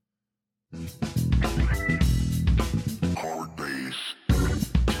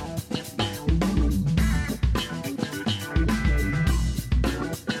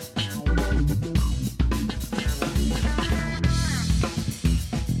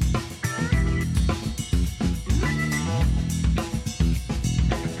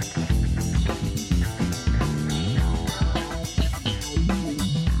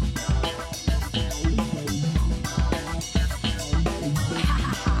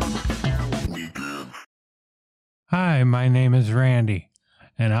Hi, my name is Randy,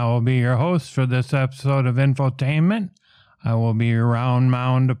 and I will be your host for this episode of Infotainment. I will be your round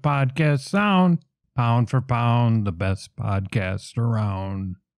mound of podcast sound, pound for pound, the best podcast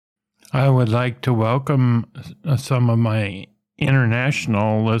around. I would like to welcome some of my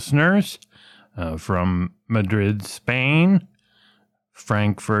international listeners from Madrid, Spain,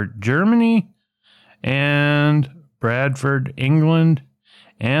 Frankfurt, Germany, and Bradford, England,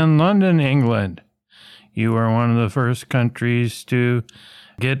 and London, England. You are one of the first countries to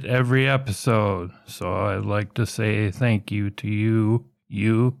get every episode. So I'd like to say thank you to you,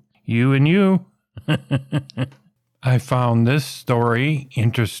 and you. I found this story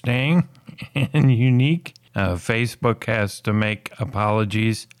interesting and unique. Facebook has to make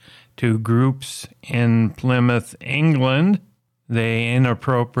apologies to groups in Plymouth, England. They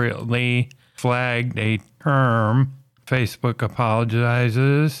inappropriately flagged a term. Facebook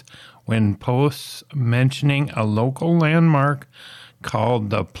apologizes when posts mentioning a local landmark called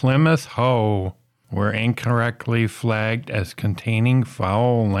the Plymouth Hoe were incorrectly flagged as containing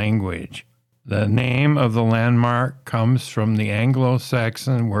foul language. The name of the landmark comes from the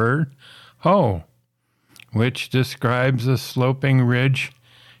Anglo-Saxon word hoe, which describes a sloping ridge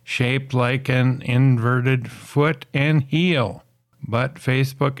shaped like an inverted foot and heel. But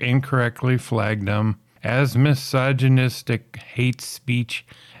Facebook incorrectly flagged them as misogynistic hate speech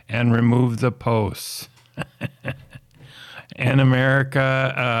and removed the posts. In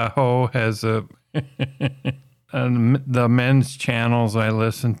America, hoe has the men's channels I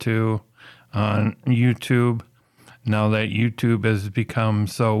listen to on YouTube. Now that YouTube has become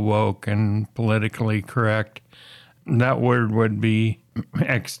so woke and politically correct, that word would be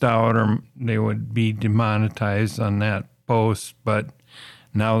X'd out or they would be demonetized on that post. But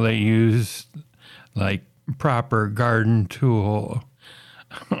now they use like proper garden tool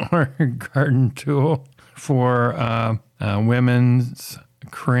or garden tool for women's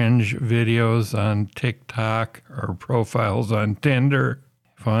cringe videos on TikTok or profiles on Tinder.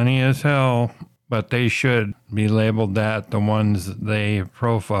 Funny as hell, but they should be labeled that, the ones they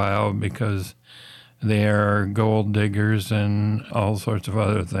profile, because they are gold diggers and all sorts of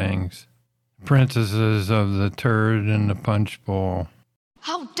other things. Princesses of the turd and the punch bowl.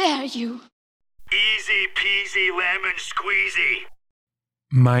 How dare you! Easy peasy lemon squeezy.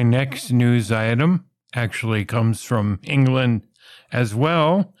 My next news item actually comes from England as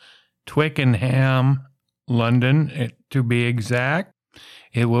well, Twickenham, London, to be exact.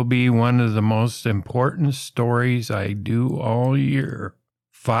 It will be one of the most important stories I do all year.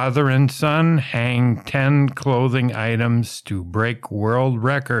 Father and son hang 10 clothing items to break world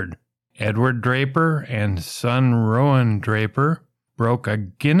record. Edward Draper and son Rowan Draper broke a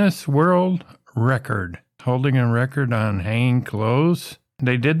Guinness World Record, holding a record on hanging clothes.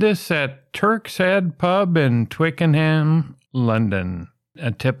 They did this at Turk's Head Pub in Twickenham, London.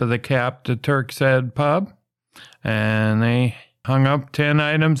 A tip of the cap to Turk's Head Pub. And they hung up 10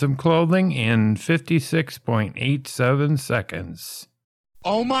 items of clothing in 56.87 seconds.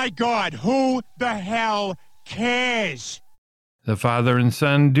 Oh my God, who the hell cares? The father and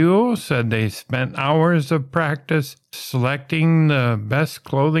son duo said they spent hours of practice selecting the best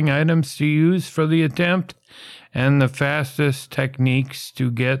clothing items to use for the attempt and the fastest techniques to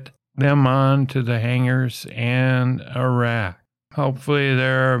get them onto the hangers and a rack. Hopefully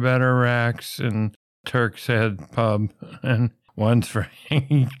there are better racks in Turk's Head Pub and ones for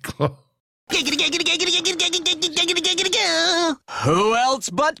hanging clothes. Who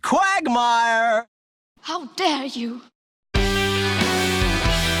else but Quagmire? How dare you!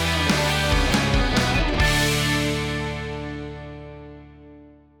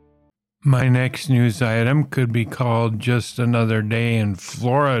 My next news item could be called Just Another Day in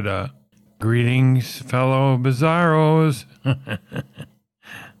Florida. Greetings, fellow bizarros.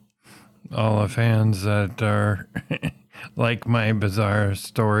 All the fans that are like my bizarre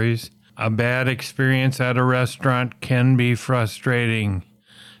stories. A bad experience at a restaurant can be frustrating.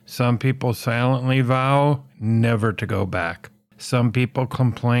 Some people silently vow never to go back. Some people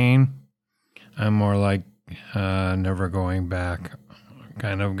complain. I'm more like never going back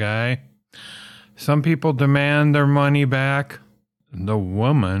kind of guy. Some people demand their money back. The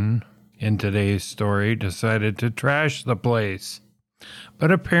woman in today's story decided to trash the place.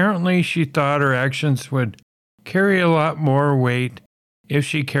 But apparently she thought her actions would carry a lot more weight if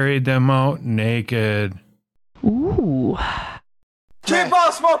she carried them out naked. Ooh. Keep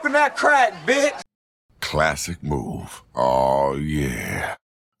on smoking that crack, bitch! Classic move. Oh, yeah.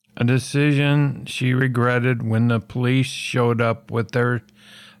 A decision she regretted when the police showed up with their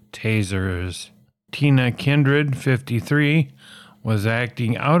tasers. Tina Kindred, 53, was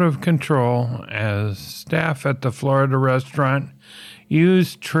acting out of control as staff at the Florida restaurant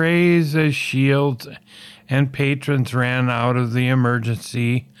used trays as shields and patrons ran out of the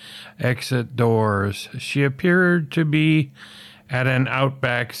emergency exit doors. She appeared to be at an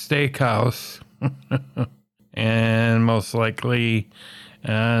Outback Steakhouse and most likely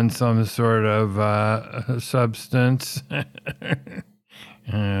on some sort of substance,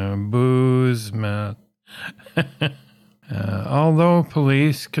 booze, meth. Although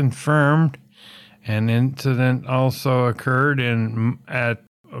police confirmed an incident also occurred at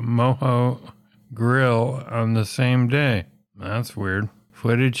Mojo Grill on the same day. That's weird.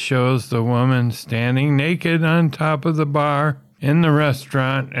 Footage shows the woman standing naked on top of the bar in the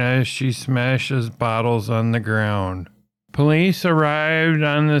restaurant as she smashes bottles on the ground. Police arrived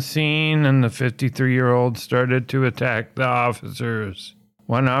on the scene and the 53-year-old started to attack the officers.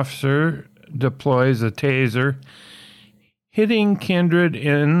 One officer deploys a taser, hitting Kindred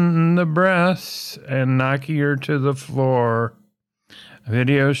in the breasts and knocking her to the floor. A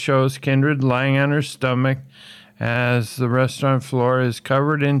video shows Kindred lying on her stomach as the restaurant floor is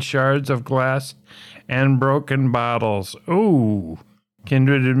covered in shards of glass and broken bottles. Ooh!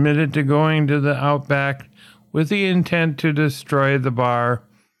 Kindred admitted to going to the Outback with the intent to destroy the bar,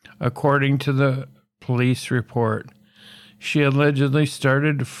 according to the police report. She allegedly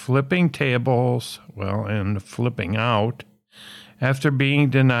started flipping tables, and flipping out, after being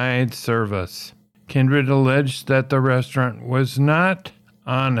denied service. Kindred alleged that the restaurant was not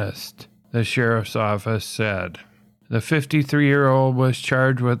honest, the sheriff's office said. The 53-year-old was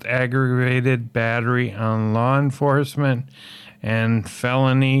charged with aggravated battery on law enforcement and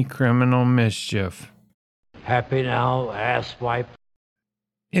felony criminal mischief. Happy now, asswipe?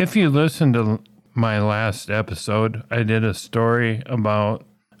 If you listened to my last episode, I did a story about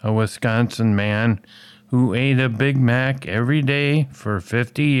a Wisconsin man who ate a Big Mac every day for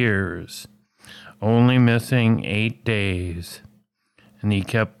 50 years, only missing 8 days. And he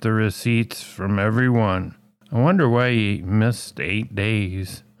kept the receipts from every one. I wonder why he missed 8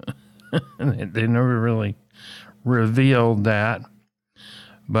 days. They never really revealed that.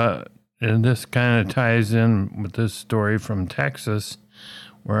 But this kind of ties in with this story from Texas,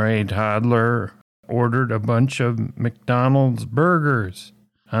 where a toddler ordered a bunch of McDonald's burgers,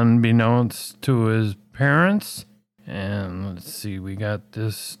 unbeknownst to his parents. And let's see, we got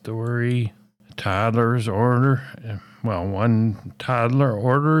this story. One toddler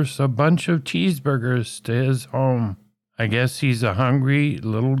orders a bunch of cheeseburgers to his home. I guess he's a hungry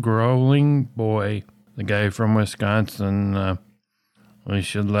little growling boy. The guy from Wisconsin, we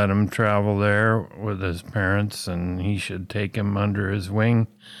should let him travel there with his parents, and he should take him under his wing,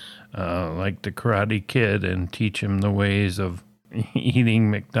 like the Karate Kid, and teach him the ways of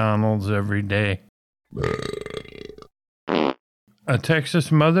eating McDonald's every day. A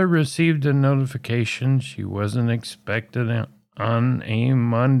Texas mother received a notification she wasn't expected on a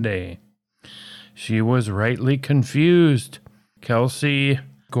Monday. She was rightly confused. Kelsey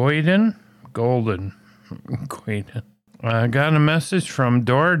Golden got a message from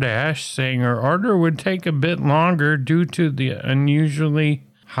DoorDash saying her order would take a bit longer due to the unusually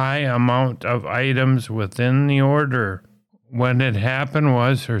high amount of items within the order. What had happened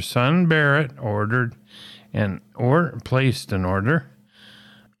was her son Barrett placed an order.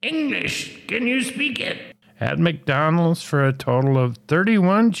 English, can you speak it? At McDonald's for a total of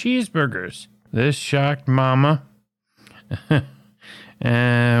 31 cheeseburgers. This shocked Mama.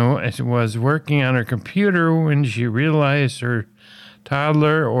 Was working on her computer when she realized her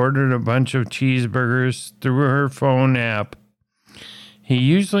toddler ordered a bunch of cheeseburgers through her phone app. He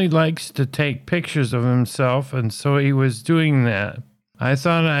usually likes to take pictures of himself, and so he was doing that. I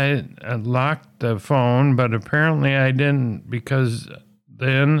thought I locked the phone, but apparently I didn't, because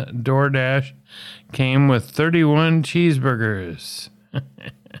then DoorDash came with 31 cheeseburgers.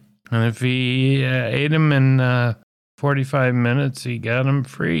 And if he ate them in 45 minutes, he got them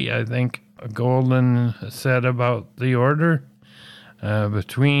free, I think Golden said about the order.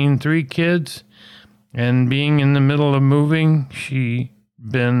 Between 3 kids and being in the middle of moving, she's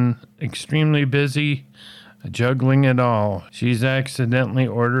been extremely busy juggling it all. She's accidentally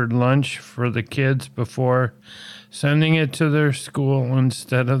ordered lunch for the kids before sending it to their school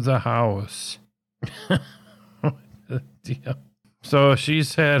instead of the house. So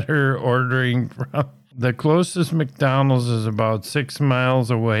she's had her ordering from the closest McDonald's is about 6 miles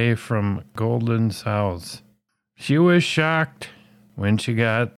away from Golden's house. She was shocked when she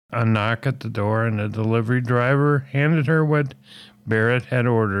got a knock at the door and a delivery driver handed her what Barrett had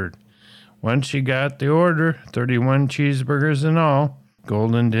ordered. Once she got the order, 31 cheeseburgers in all,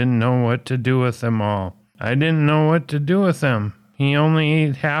 Golden didn't know what to do with them all. I didn't know what to do with them, he only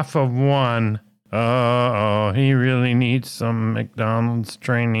ate half of one. He really needs some McDonald's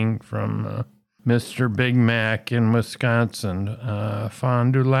training from Mr. Big Mac in Wisconsin.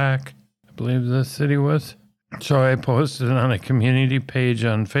 Fond du Lac, I believe the city was. So I posted on a community page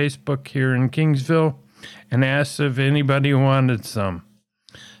on Facebook here in Kingsville and asked if anybody wanted some.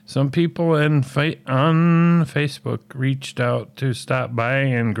 Some people on Facebook reached out to stop by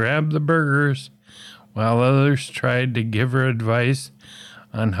and grab the burgers, while others tried to give her advice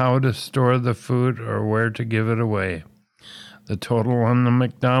on how to store the food or where to give it away. The total on the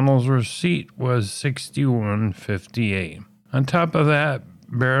McDonald's receipt was $61.58. On top of that,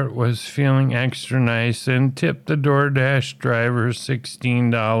 Barrett was feeling extra nice and tipped the DoorDash driver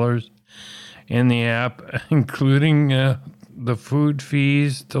 $16 in the app, including the food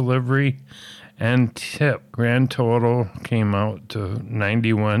fees, delivery, and tip. Grand total came out to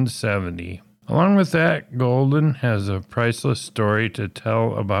 $91.70. Along with that, Golden has a priceless story to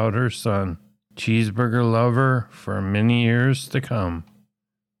tell about her son, cheeseburger lover for many years to come.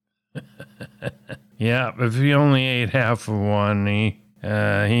 Yeah, if he only ate half of one,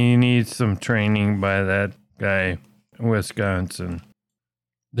 he needs some training by that guy in Wisconsin.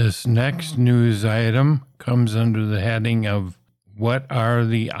 This next news item comes under the heading of What Are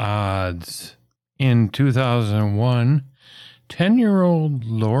the Odds? In 2001, 10-year-old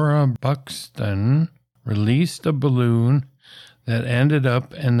Laura Buxton released a balloon that ended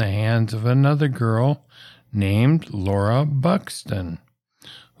up in the hands of another girl named Laura Buxton,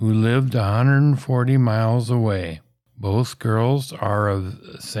 who lived 140 miles away. Both girls are of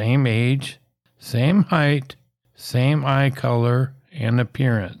the same age, same height, same eye color and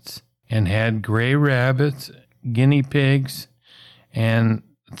appearance, and had gray rabbits, guinea pigs, and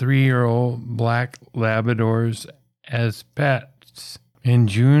 3-year-old black Labradors as pets. In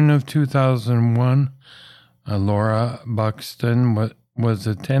June of 2001, Laura Buxton was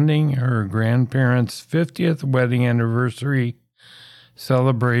attending her grandparents' 50th wedding anniversary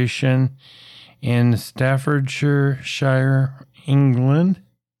celebration in Staffordshire, England.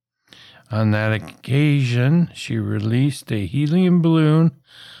 On that occasion, she released a helium balloon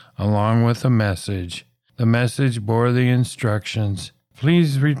along with a message. The message bore the instructions,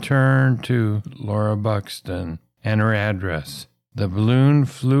 "Please return to Laura Buxton," and her address. The balloon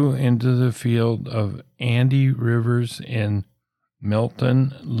flew into the field of Andy Rivers in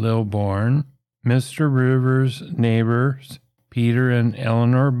Milton, Lilbourne. Mr. Rivers' neighbors, Peter and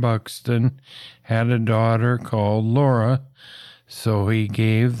Eleanor Buxton, had a daughter called Laura, so he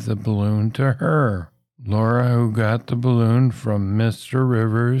gave the balloon to her. Laura, who got the balloon from Mr.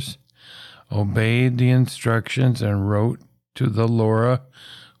 Rivers, obeyed the instructions and wrote to the Laura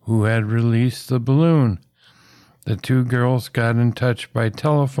who had released the balloon. The two girls got in touch by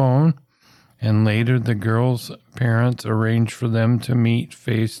telephone, and later the girls' parents arranged for them to meet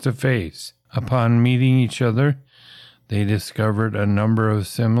face to face. Upon meeting each other, they discovered a number of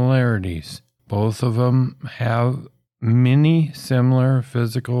similarities. Both of them have many similar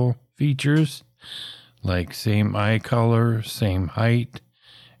physical features, like same eye color, same height,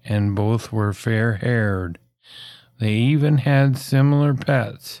 and both were fair-haired. They even had similar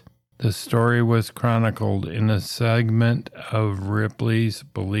pets. The story was chronicled in a segment of Ripley's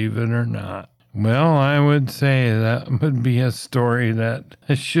Believe It or Not. Well, I would say that would be a story that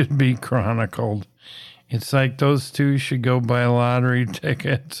should be chronicled. It's like those two should go buy lottery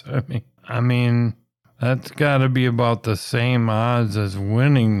tickets. I mean, that's got to be about the same odds as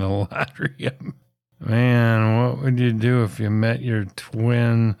winning the lottery. Man, what would you do if you met your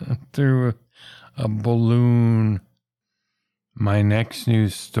twin through a balloon? My next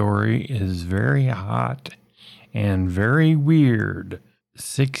news story is very hot and very weird.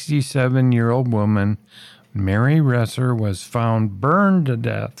 67-year-old woman, Mary Resser, was found burned to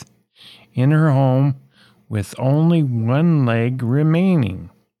death in her home with only one leg remaining.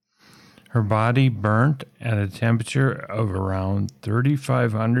 Her body burnt at a temperature of around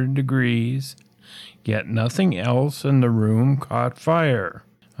 3,500 degrees, yet nothing else in the room caught fire.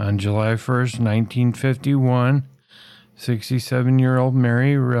 On July 1st, 1951, 67-year-old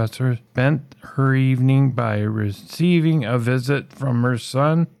Mary Resser spent her evening by receiving a visit from her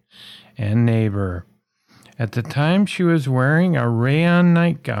son and neighbor. At the time, she was wearing a rayon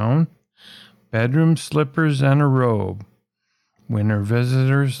nightgown, bedroom slippers, and a robe. When her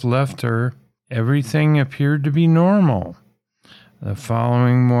visitors left her, everything appeared to be normal. The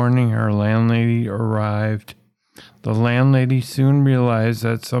following morning, her landlady arrived. The landlady soon realized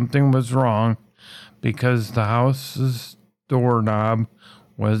that something was wrong because the house's doorknob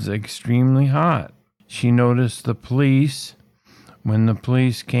was extremely hot. She noticed the police. When the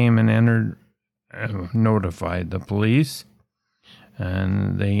police came and notified the police,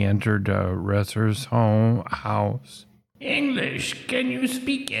 and they entered Resser's house. English, can you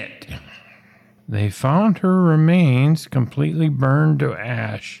speak it? They found her remains completely burned to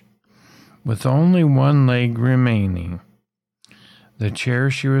ash, with only one leg remaining. The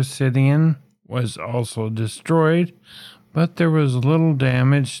chair she was sitting in was also destroyed, but there was little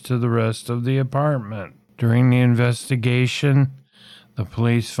damage to the rest of the apartment. During the investigation, the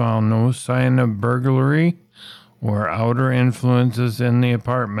police found no sign of burglary or outer influences in the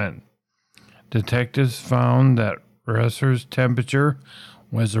apartment. Detectives found that Resser's temperature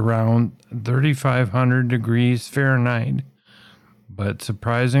was around 3,500 degrees Fahrenheit, but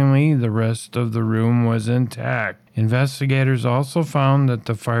surprisingly, the rest of the room was intact. Investigators also found that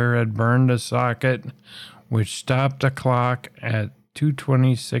the fire had burned a socket which stopped the clock at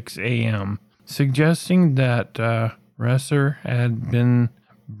 2:26 a.m., suggesting that Resser had been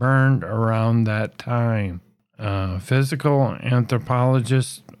burned around that time. Physical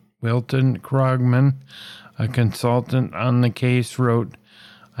anthropologist Wilton Krogman, a consultant on the case, wrote,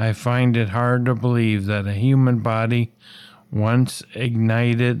 "I find it hard to believe that a human body, once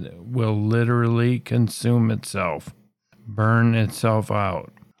ignited, will literally consume itself, burn itself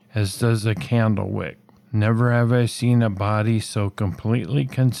out, as does a candle wick. Never have I seen a body so completely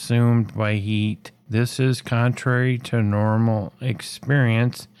consumed by heat. This is contrary to normal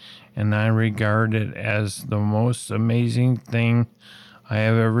experience, and I regard it as the most amazing thing I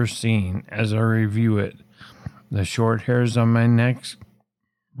have ever seen. As I review it, the short hairs on my neck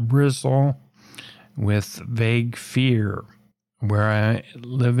bristle with vague fear. Were I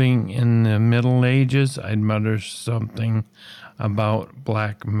living in the Middle Ages, I'd mutter something about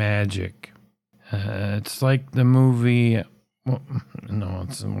black magic." It's like the movie.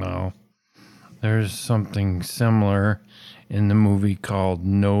 There's something similar in the movie called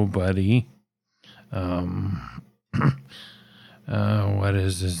Nobody. What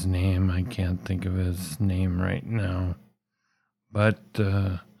is his name? I can't think of his name right now. But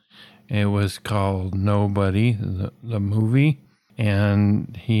it was called Nobody, the movie.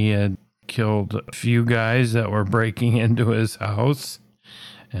 And he had killed a few guys that were breaking into his house.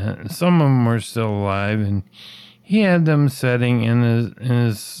 And some of them were still alive. And he had them sitting in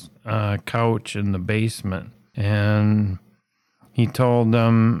his couch in the basement. And he told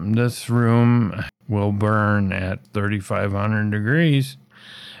them, "This room will burn at 3,500 degrees.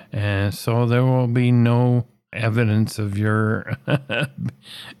 And so there will be no evidence of your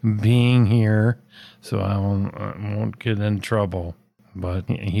being here. So I won't get in trouble." But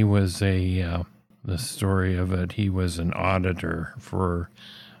he was the story of it, he was an auditor for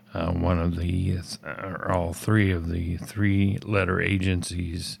one of the, or all three of the three-letter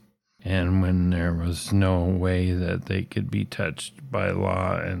agencies. And when there was no way that they could be touched by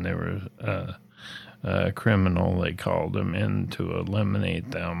law and they were a criminal, they called him in to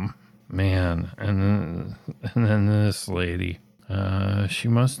eliminate them. Man, and then this lady, she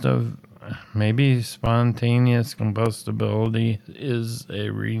must have, maybe spontaneous combustibility is a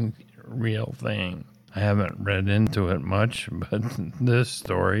real thing. I haven't read into it much, but this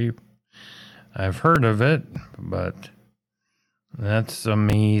story, I've heard of it, but that's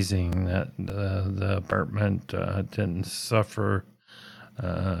amazing that the apartment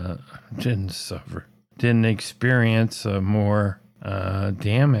didn't experience more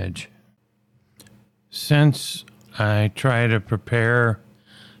damage. Since I try to prepare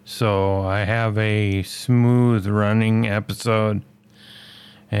so I have a smooth running episode,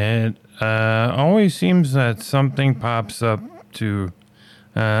 it always seems that something pops up to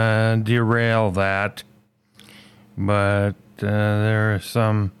derail that. But there are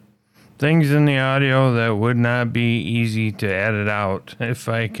some things in the audio that would not be easy to edit out if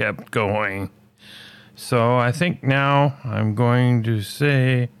I kept going. So I think now I'm going to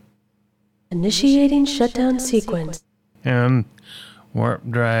say, initiating shutdown sequence, and warp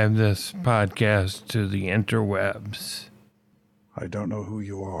drive this podcast to the interwebs. I don't know who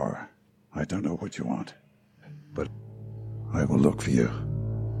you are. I don't know what you want. But I will look for you.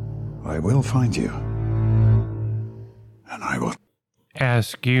 I will find you. And I will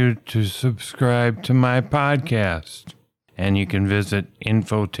ask you to subscribe to my podcast. And you can visit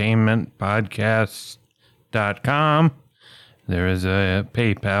infotainmentpodcasts.com. There is a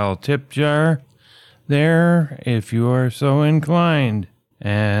PayPal tip jar there if you are so inclined.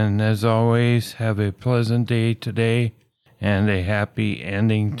 And as always, have a pleasant day today and a happy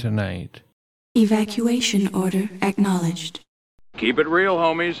ending tonight. Evacuation order acknowledged. Keep it real,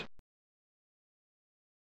 homies.